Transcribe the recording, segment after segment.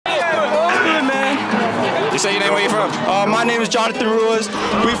from? My name is Jonathan Ruiz.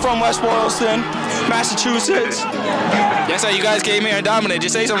 We from West Boylston, Massachusetts. Yes, sir. You guys came here and dominated.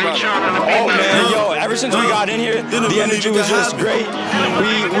 Just say something about it. Oh man, yo! Ever since we got in here, the energy was just great.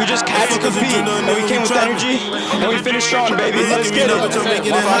 We just had to compete, and we came with energy, and we finished strong, baby. Let's get it. Want to find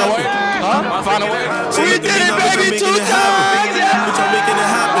a word? Huh? Want to find a word? We did it, baby! 2 times!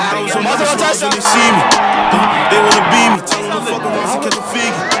 Multiple touchdowns. They wanna be me, tell them to fuck around and catch a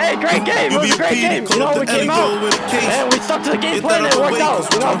fig. Hey, great game. It was a great game. You know, we came out and we stuck to the game plan and it worked out.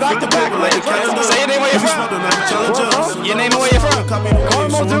 You know, back to back wins. Say your name, where you're from. Your name and where you're from.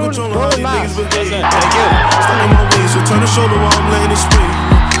 Carmel, dude. Rolling Mass. Thank you. Stuck on my way, so turn the shoulder while I'm laying it straight.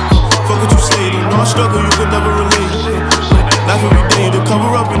 Fuck what you say, you know I struggle, you can never relate. Life every day, to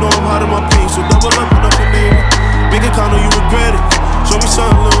cover up, you know I'm hiding my pain. So double up enough for me. Make it count or you regret it. Show me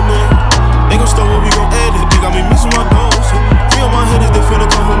something, little nigga. They gon' start what we gon' edit. They got me missing my goals. Free on my head is they finna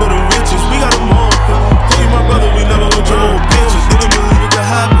come home with the riches. We got them all. Call you my brother, we never went your old bitches. Didn't believe it could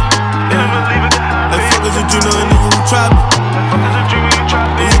happen. Like fuckers a dreamer, a nigga who tried me.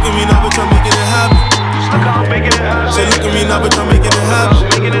 They look at me now, bitch, I'm making it happen. Say look at me now, bitch, I'm making it happen.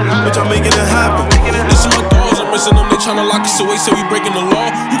 Bitch, I'm making it happen. This is my dogs, I'm missing them, they tryna lock us away, say we breaking the law.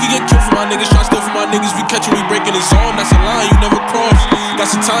 You can get killed for my niggas, try to steal for my niggas, we catch you, we breaking his arm. That's a line you never crossed.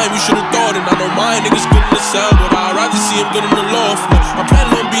 Got some time, you should've thought it. I know my niggas good in the cell, but I'd rather see him good in the loft. I'm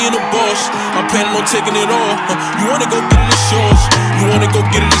planning on being a boss, I'm planning on taking it all. You wanna go get it, it's yours. You wanna go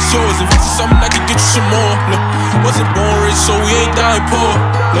get it, it's yours. If it's something I can get you some more. Wasn't born rich, so we ain't dying poor.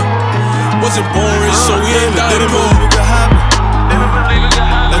 Wasn't born rich, so we ain't dying poor.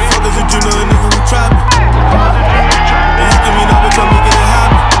 Like fuckers a dreamer, a nigga who tried me. They look at me now, bitch, I'm making it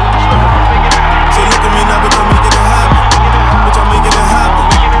happen. Say look at me now, bitch, I'm making it happen. Bitch, I'm making it happen.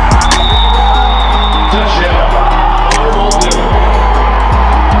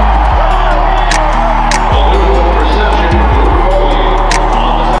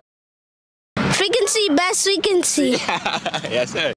 Frequency, best frequency. Yes, sir.